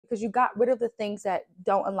because you got rid of the things that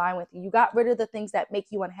don't align with you. You got rid of the things that make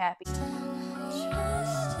you unhappy.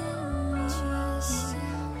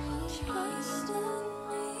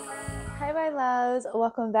 Hi, my loves.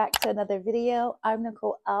 Welcome back to another video. I'm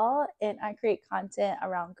Nicole L, and I create content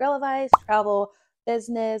around girl advice, travel,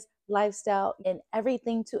 business, lifestyle, and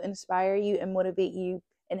everything to inspire you and motivate you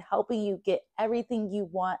and helping you get everything you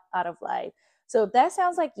want out of life. So if that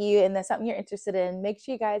sounds like you and that's something you're interested in, make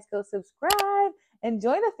sure you guys go subscribe and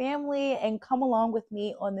join the family and come along with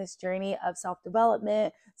me on this journey of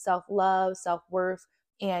self-development, self-love, self-worth,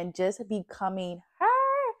 and just becoming her.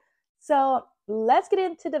 So let's get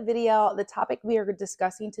into the video. The topic we are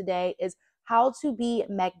discussing today is how to be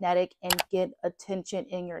magnetic and get attention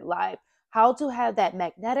in your life. How to have that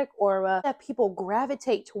magnetic aura that people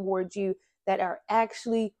gravitate towards you that are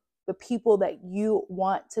actually the people that you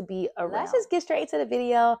want to be around. Let's just get straight to the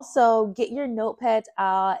video. So get your notepads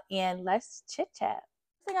out and let's chit chat.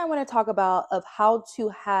 The thing I want to talk about of how to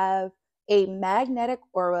have a magnetic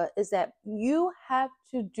aura is that you have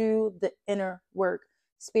to do the inner work.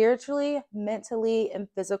 Spiritually, mentally, and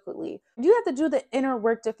physically. You have to do the inner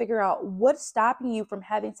work to figure out what's stopping you from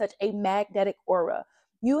having such a magnetic aura.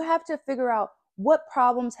 You have to figure out what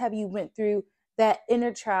problems have you went through that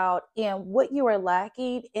inner child and what you are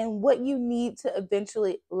lacking and what you need to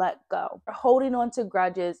eventually let go. You're holding on to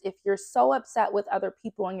grudges. If you're so upset with other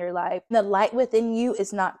people in your life, the light within you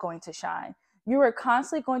is not going to shine. You are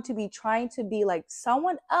constantly going to be trying to be like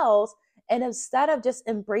someone else, and instead of just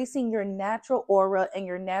embracing your natural aura and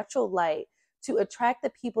your natural light to attract the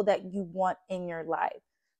people that you want in your life.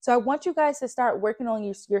 So I want you guys to start working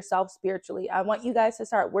on yourself spiritually. I want you guys to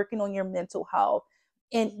start working on your mental health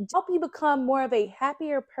and help you become more of a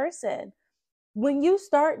happier person. When you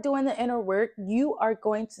start doing the inner work, you are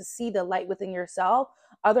going to see the light within yourself.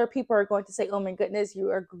 Other people are going to say, oh my goodness, you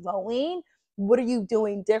are glowing. What are you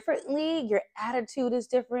doing differently? Your attitude is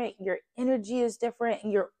different. Your energy is different.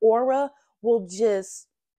 And your aura will just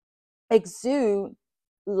exude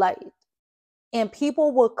light. And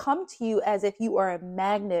people will come to you as if you are a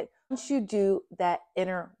magnet once you do that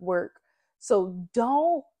inner work. So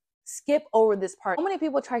don't skip over this part. So many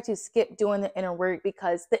people try to skip doing the inner work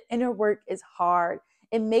because the inner work is hard.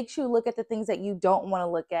 It makes you look at the things that you don't want to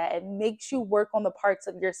look at. It makes you work on the parts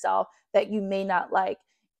of yourself that you may not like.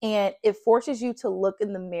 And it forces you to look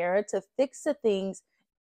in the mirror to fix the things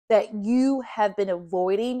that you have been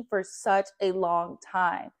avoiding for such a long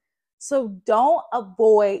time. So don't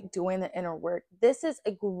avoid doing the inner work. This is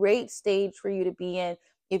a great stage for you to be in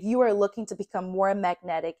if you are looking to become more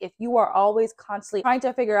magnetic, if you are always constantly trying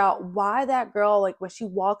to figure out why that girl, like when she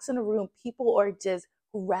walks in a room, people are just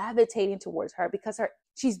gravitating towards her because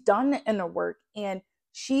she's done the inner work and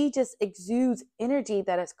she just exudes energy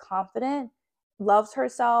that is confident, loves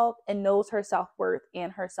herself, and knows her self-worth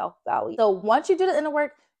and her self-value. So once you do the inner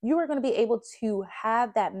work, you are going to be able to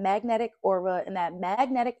have that magnetic aura and that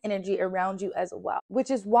magnetic energy around you as well, which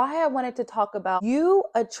is why I wanted to talk about you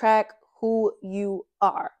attract who you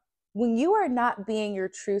are. When you are not being your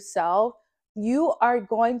true self, you are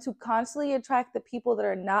going to constantly attract the people that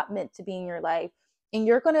are not meant to be in your life. And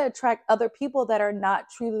you're going to attract other people that are not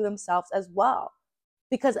true to themselves as well,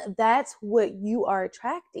 because that's what you are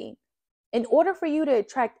attracting. In order for you to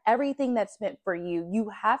attract everything that's meant for you, you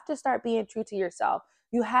have to start being true to yourself.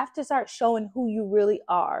 You have to start showing who you really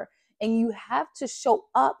are. And you have to show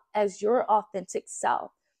up as your authentic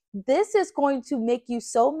self. This is going to make you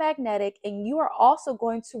so magnetic, and you are also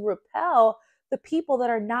going to repel the people that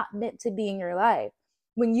are not meant to be in your life.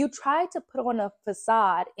 When you try to put on a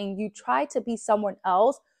facade and you try to be someone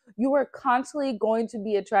else, you are constantly going to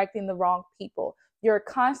be attracting the wrong people. You're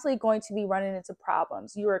constantly going to be running into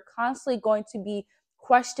problems. You are constantly going to be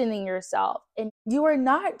questioning yourself, and you are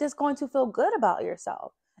not just going to feel good about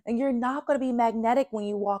yourself, and you're not going to be magnetic when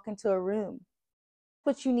you walk into a room.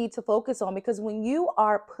 What you need to focus on, because when you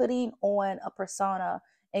are putting on a persona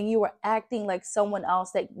and you are acting like someone else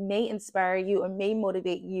that may inspire you or may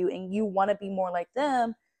motivate you and you want to be more like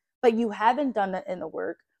them, but you haven't done it in the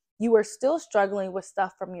work, you are still struggling with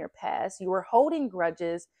stuff from your past, you are holding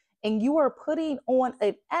grudges, and you are putting on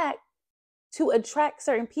an act to attract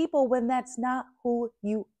certain people when that's not who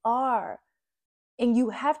you are. And you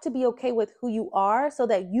have to be okay with who you are so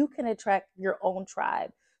that you can attract your own tribe,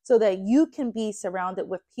 so that you can be surrounded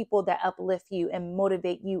with people that uplift you and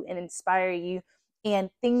motivate you and inspire you, and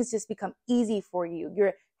things just become easy for you.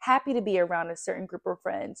 You're happy to be around a certain group of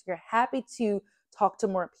friends. You're happy to talk to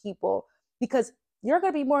more people because you're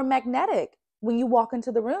going to be more magnetic when you walk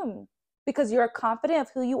into the room, because you're confident of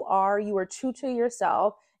who you are true to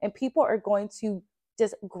yourself, and people are going to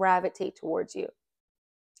just gravitate towards you.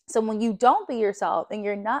 So when you don't be yourself and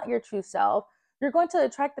you're not your true self, you're going to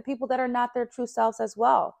attract the people that are not their true selves as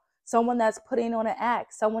well. Someone that's putting on an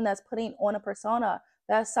act, someone that's putting on a persona,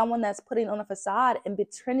 that's someone that's putting on a facade and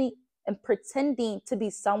pretending to be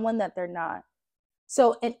someone that they're not.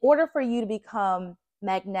 So in order for you to become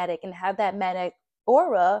magnetic and have that magnetic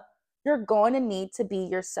aura, you're going to need to be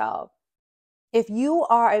yourself. If you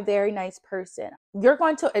are a very nice person, you're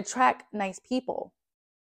going to attract nice people.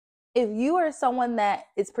 If you are someone that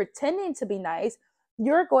is pretending to be nice,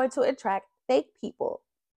 you're going to attract fake people.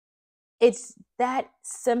 It's that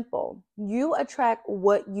simple. You attract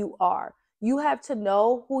what you are. You have to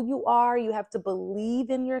know who you are. You have to believe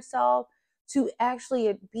in yourself to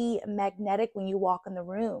actually be magnetic when you walk in the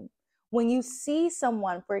room. When you see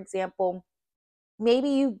someone, for example, maybe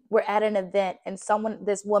you were at an event and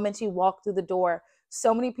this woman, she walked through the door.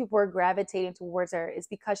 So many people are gravitating towards her. It's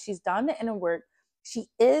because she's done the inner work. She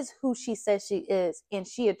is who she says she is, and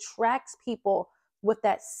she attracts people with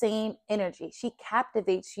that same energy. She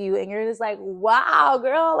captivates you, and you're just like, wow,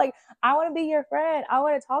 girl, like, I want to be your friend. I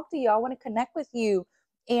want to talk to you. I want to connect with you.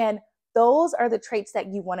 And those are the traits that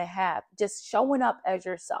you want to have. Just showing up as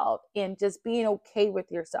yourself and just being okay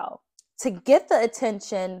with yourself to get the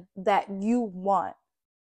attention that you want,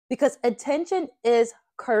 because attention is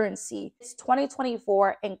currency. It's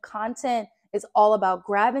 2024 and content is all about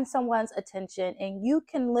grabbing someone's attention, and you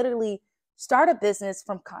can literally start a business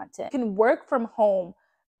from content. You can work from home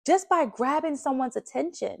just by grabbing someone's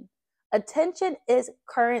attention. Attention is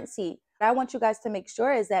currency. What I want you guys to make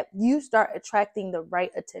sure is that you start attracting the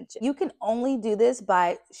right attention. You can only do this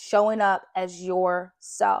by showing up as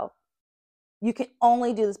yourself. You can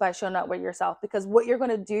only do this by showing up with yourself, because what you're going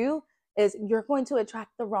to do is you're going to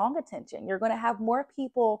attract the wrong attention. You're going to have more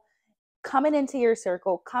people coming into your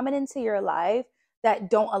circle, coming into your life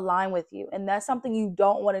that don't align with you. And that's something you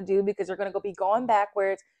don't want to do, because you're going to be going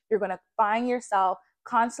backwards. You're going to find yourself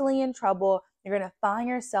constantly in trouble. You're going to find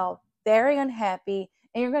yourself very unhappy,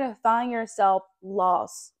 and you're going to find yourself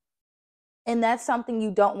lost. And that's something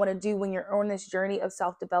you don't want to do when you're on this journey of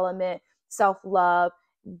self-development, self-love,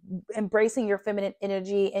 embracing your feminine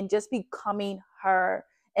energy, and just becoming her.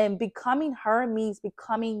 And becoming her means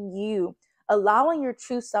becoming you, allowing your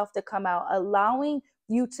true self to come out, allowing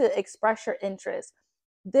you to express your interests.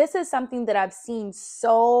 This is something that I've seen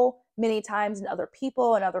so many times in other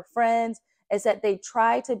people and other friends, is that they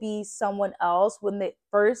try to be someone else when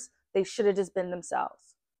they should have just been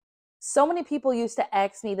themselves. So many people used to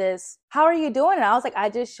ask me this, how are you doing? And I was like, I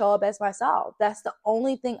just show up as myself. That's the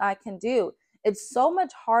only thing I can do. It's so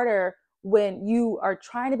much harder when you are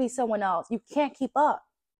trying to be someone else. You can't keep up.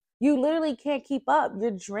 You literally can't keep up.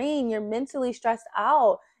 You're drained. You're mentally stressed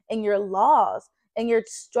out, and you're lost, and you're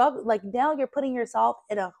struggling. Like, now you're putting yourself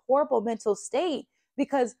in a horrible mental state,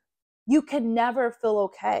 because you can never feel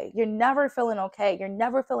okay. You're never feeling okay. You're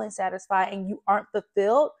never feeling satisfied, and you aren't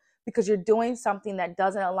fulfilled because you're doing something that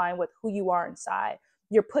doesn't align with who you are inside.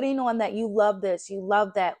 You're putting on that you love this, you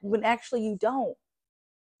love that, when actually you don't.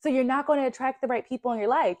 So you're not going to attract the right people in your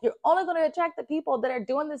life. You're only going to attract the people that are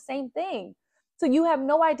doing the same thing. So you have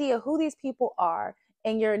no idea who these people are,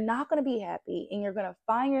 and you're not going to be happy, and you're going to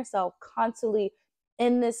find yourself constantly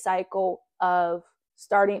in this cycle of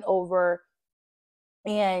starting over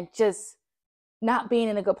and just not being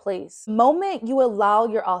in a good place. The moment you allow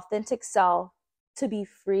your authentic self to be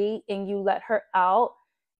free and you let her out,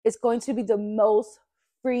 it's going to be the most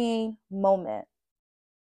freeing moment.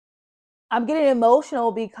 I'm getting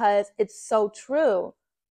emotional because it's so true.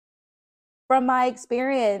 From my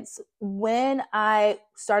experience, when I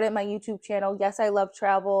started my YouTube channel, yes, I love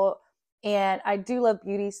travel and I do love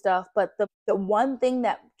beauty stuff, but the one thing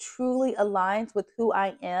that truly aligns with who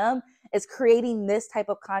I am is creating this type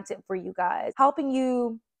of content for you guys, helping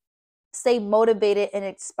you stay motivated and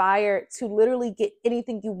inspired to literally get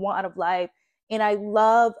anything you want out of life. And I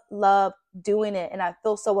love doing it, and I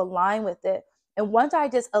feel so aligned with it. And once I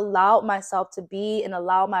just allowed myself to be and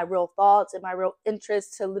allow my real thoughts and my real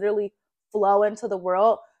interests to literally flow into the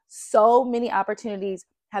world, so many opportunities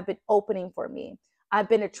have been opening for me. I've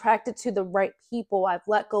been attracted to the right people. I've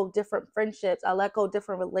let go of different friendships. I let go of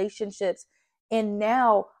different relationships. And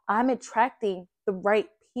now I'm attracting the right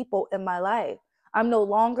people in my life. I'm no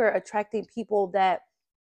longer attracting people that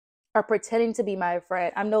are pretending to be my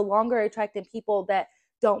friend. I'm no longer attracting people that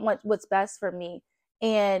don't want what's best for me.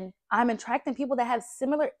 And I'm attracting people that have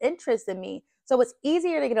similar interests in me. So it's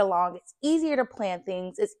easier to get along. It's easier to plan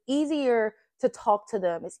things. It's easier to talk to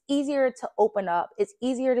them. It's easier to open up. It's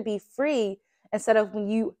easier to be free, instead of when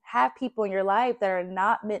you have people in your life that are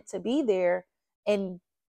not meant to be there and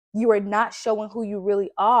you are not showing who you really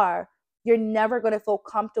are. You're never going to feel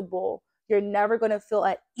comfortable. You're never going to feel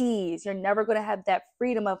at ease. You're never going to have that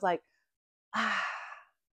freedom of like, ah.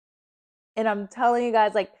 And I'm telling you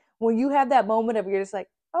guys, like, when you have that moment of you're just like,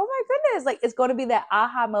 oh my goodness, like it's going to be that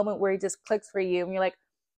aha moment where it just clicks for you. And you're like,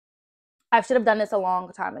 I should have done this a long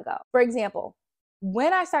time ago. For example,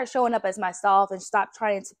 when I start showing up as myself and stop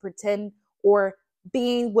trying to pretend or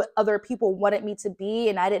being what other people wanted me to be,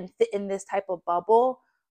 and I didn't fit in this type of bubble,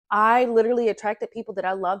 I literally attracted people that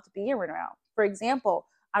I loved being around. For example,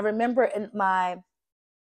 I remember in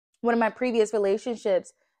one of my previous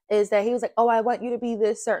relationships is that he was like, oh, I want you to be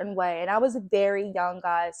this certain way. And I was very young,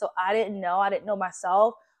 guys. So I didn't know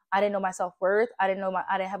myself. I didn't know my self-worth. I didn't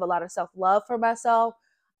have a lot of self-love for myself.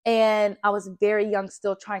 And I was very young,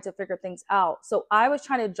 still trying to figure things out. So I was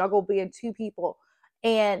trying to juggle being two people.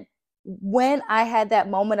 And when I had that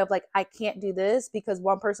moment of like, I can't do this because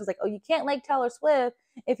one person's like, oh, you can't like Taylor Swift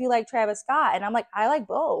if you like Travis Scott. And I'm like, I like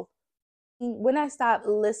both. When I stopped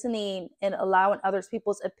listening and allowing others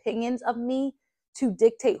people's opinions of me to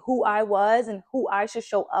dictate who I was and who I should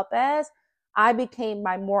show up as, I became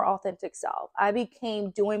my more authentic self. I became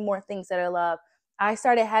doing more things that I love. I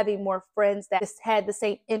started having more friends that had the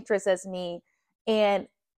same interests as me, and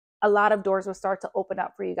a lot of doors will start to open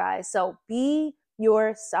up for you guys. So be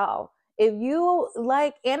yourself. If you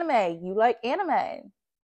like anime, you like anime.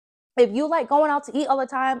 If you like going out to eat all the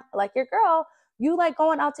time, like your girl, you like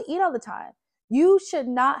going out to eat all the time. You should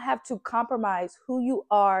not have to compromise who you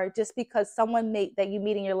are just because someone that you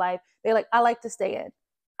meet in your life, they're like, I like to stay in.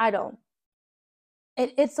 I don't.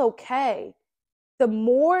 And it's okay. The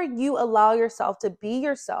more you allow yourself to be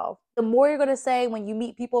yourself, the more you're going to say when you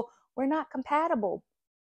meet people, we're not compatible.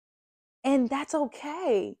 And that's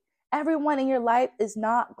okay. Everyone in your life is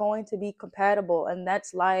not going to be compatible. And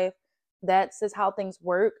that's life. That's just how things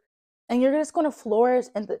work. And you're just going to flourish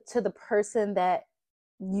into the person that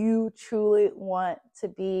you truly want to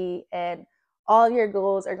be, and all your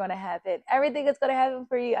goals are going to happen. Everything is going to happen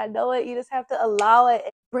for you. I know it. You just have to allow it.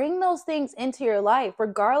 Bring those things into your life,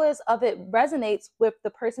 regardless of it resonates with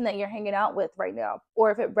the person that you're hanging out with right now,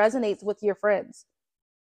 or if it resonates with your friends.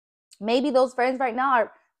 Maybe those friends right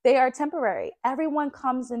now they are temporary. Everyone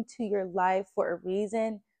comes into your life for a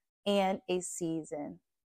reason and a season.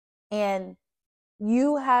 And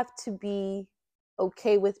you have to be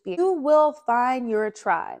okay with being. You will find your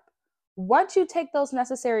tribe. Once you take those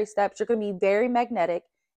necessary steps, you're going to be very magnetic,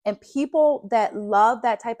 and people that love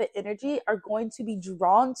that type of energy are going to be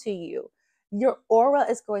drawn to you. Your aura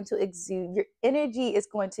is going to exude. Your energy is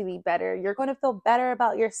going to be better. You're going to feel better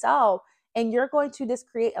about yourself, and you're going to just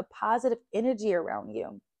create a positive energy around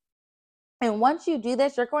you. And once you do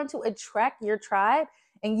this, you're going to attract your tribe,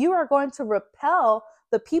 and you are going to repel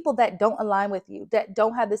the people that don't align with you, that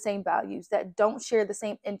don't have the same values, that don't share the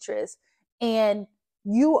same interests, and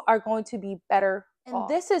you are going to be better off.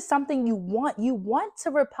 This is something you want. You want to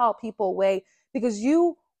repel people away because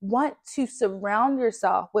you want to surround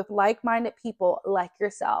yourself with like-minded people like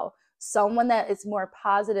yourself, someone that is more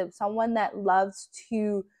positive, someone that loves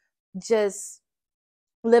to just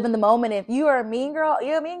live in the moment. If you are a mean girl,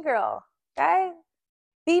 you're a mean girl. Okay?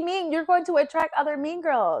 Be mean. You're going to attract other mean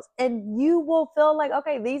girls, and you will feel like,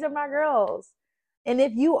 okay, these are my girls. And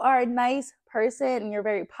if you are a nice person and you're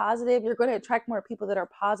very positive, you're going to attract more people that are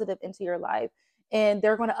positive into your life, and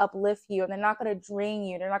they're going to uplift you, and they're not going to drain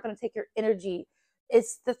you. They're not going to take your energy.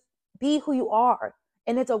 Be who you are,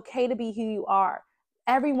 and it's okay to be who you are.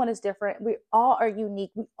 Everyone is different. We all are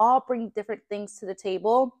unique. We all bring different things to the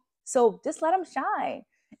table. So just let them shine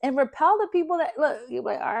and repel the people that look. You're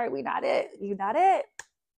like, all right, we not it. You not it.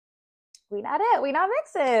 We not it. We not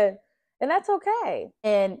mixing. And that's okay.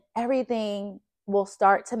 And everything will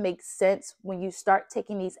start to make sense when you start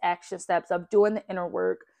taking these action steps of doing the inner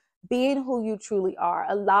work, being who you truly are,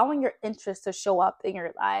 allowing your interests to show up in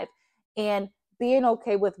your life, and being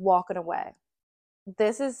okay with walking away.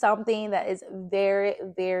 This is something that is very,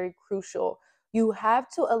 very crucial. You have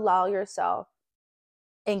to allow yourself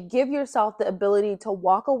and give yourself the ability to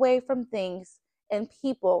walk away from things and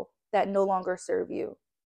people that no longer serve you.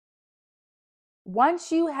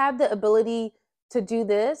 Once you have the ability to do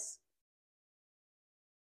this,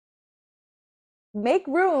 make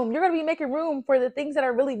room. You're going to be making room for the things that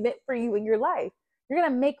are really meant for you in your life. You're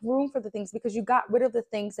going to make room for the things because you got rid of the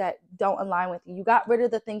things that don't align with you. You got rid of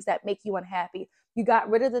the things that make you unhappy. You got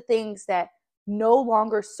rid of the things that no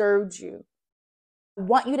longer served you. I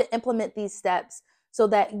want you to implement these steps so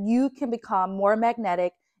that you can become more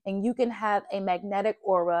magnetic, and you can have a magnetic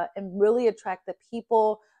aura and really attract the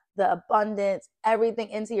people, the abundance, everything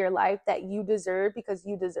into your life that you deserve, because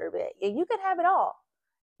you deserve it. And you can have it all.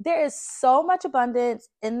 There is so much abundance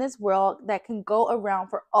in this world that can go around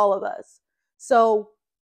for all of us. So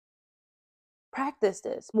Practice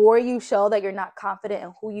this. The more you show that you're not confident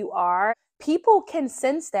in who you are, people can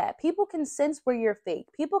sense that. People can sense where you're fake.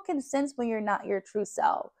 People can sense when you're not your true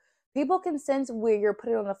self. People can sense where you're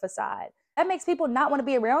putting on a facade. That makes people not want to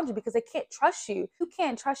be around you because they can't trust you. You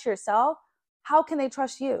can't trust yourself. How can they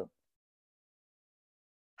trust you?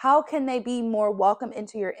 How can they be more welcome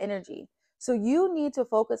into your energy? So you need to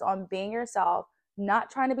focus on being yourself, not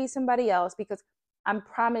trying to be somebody else, because I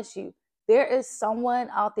promise you, there is someone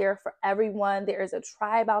out there for everyone. There is a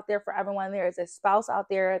tribe out there for everyone. There is a spouse out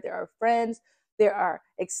there. There are friends. There are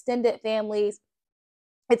extended families.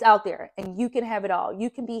 It's out there and you can have it all. You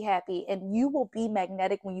can be happy and you will be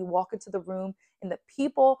magnetic when you walk into the room, and the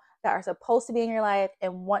people that are supposed to be in your life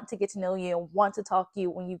and want to get to know you and want to talk to you,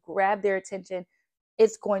 when you grab their attention,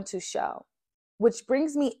 it's going to show. Which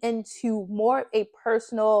brings me into more a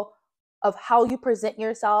personal of how you present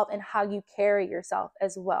yourself and how you carry yourself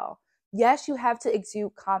as well. Yes, you have to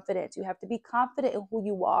exude confidence. You have to be confident in who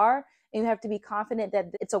you are, and you have to be confident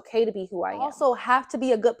that it's okay to be who I am. You also have to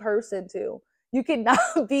be a good person too. You cannot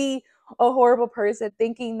be a horrible person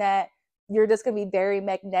thinking that you're just going to be very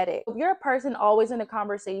magnetic. If you're a person always in a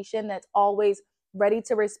conversation that's always ready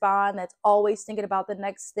to respond, that's always thinking about the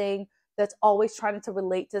next thing, that's always trying to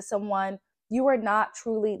relate to someone, you are not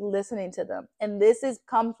truly listening to them. And this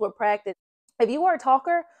comes with practice. If you are a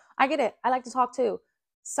talker, I get it. I like to talk too.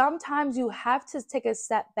 Sometimes you have to take a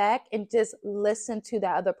step back and just listen to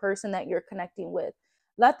that other person that you're connecting with.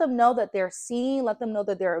 Let them know that they're seen, let them know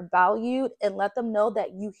that they're valued, and let them know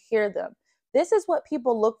that you hear them. This is what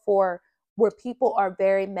people look for where people are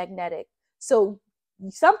very magnetic. So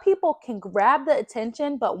some people can grab the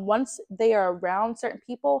attention, but once they are around certain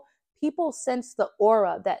people, people sense the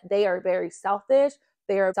aura that they are very selfish,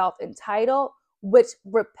 they are self-entitled, which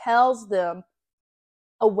repels them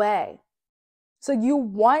away. So you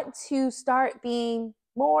want to start being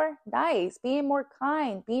more nice, being more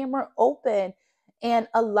kind, being more open, and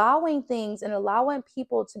allowing things and allowing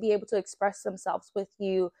people to be able to express themselves with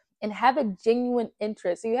you and have a genuine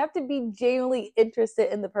interest. So you have to be genuinely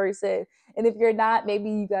interested in the person. And if you're not,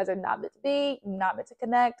 maybe you guys are not meant to be, not meant to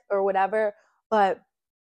connect or whatever, but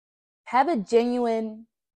have a genuine,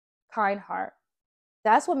 kind heart.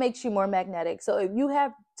 That's what makes you more magnetic. So if you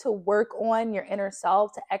have to work on your inner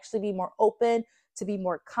self to actually be more open, to be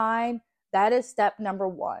more kind, that is step number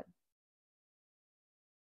one.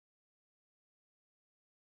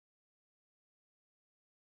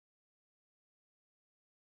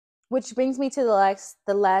 Which brings me to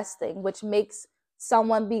the last thing, which makes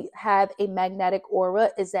someone have a magnetic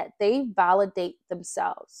aura, is that they validate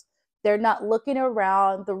themselves. They're not looking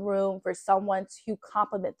around the room for someone to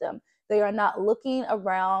compliment them. They are not looking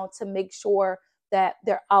around to make sure that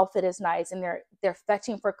their outfit is nice, and they're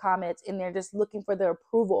fetching for comments, and they're just looking for their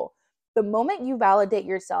approval. The moment you validate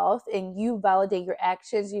yourself and you validate your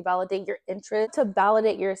actions, you validate your interest, to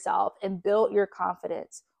validate yourself and build your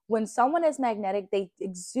confidence. When someone is magnetic, they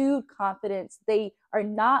exude confidence. They are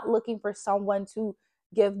not looking for someone to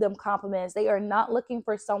give them compliments. They are not looking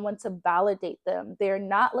for someone to validate them. They're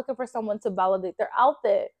not looking for someone to validate their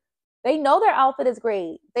outfit. They know their outfit is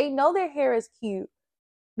great. They know their hair is cute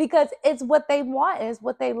because it's what they want, it's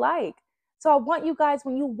what they like. So I want you guys,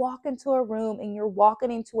 when you walk into a room and you're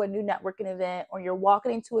walking into a new networking event or you're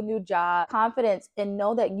walking into a new job, confidence, and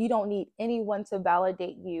know that you don't need anyone to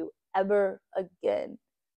validate you ever again.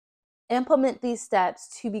 Implement these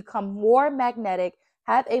steps to become more magnetic,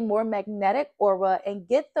 have a more magnetic aura, and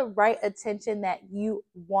get the right attention that you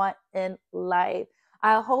want in life.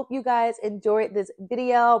 I hope you guys enjoyed this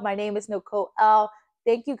video. My name is Nicole L.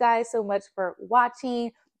 Thank you guys so much for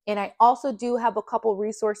watching. And I also do have a couple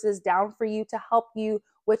resources down for you to help you,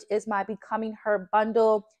 which is my Becoming Her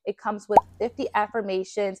bundle. It comes with 50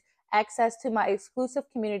 affirmations, access to my exclusive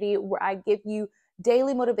community where I give you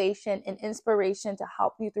daily motivation and inspiration to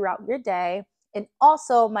help you throughout your day, and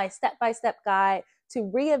also my step-by-step guide to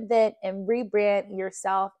reinvent and rebrand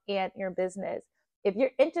yourself and your business. If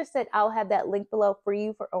you're interested, I'll have that link below for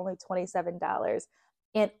you for only $27.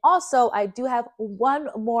 And also, I do have one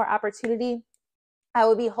more opportunity. I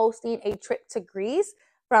will be hosting a trip to Greece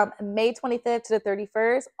from May 25th to the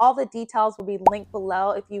 31st. All the details will be linked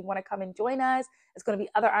below if you want to come and join us. It's going to be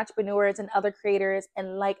other entrepreneurs and other creators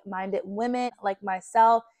and like-minded women like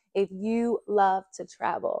myself if you love to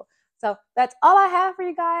travel. So that's all I have for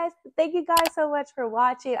you guys. Thank you guys so much for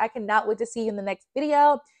watching. I cannot wait to see you in the next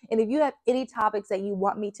video. And if you have any topics that you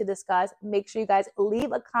want me to discuss, make sure you guys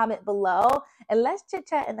leave a comment below and let's chit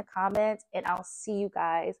chat in the comments, and I'll see you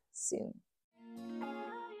guys soon.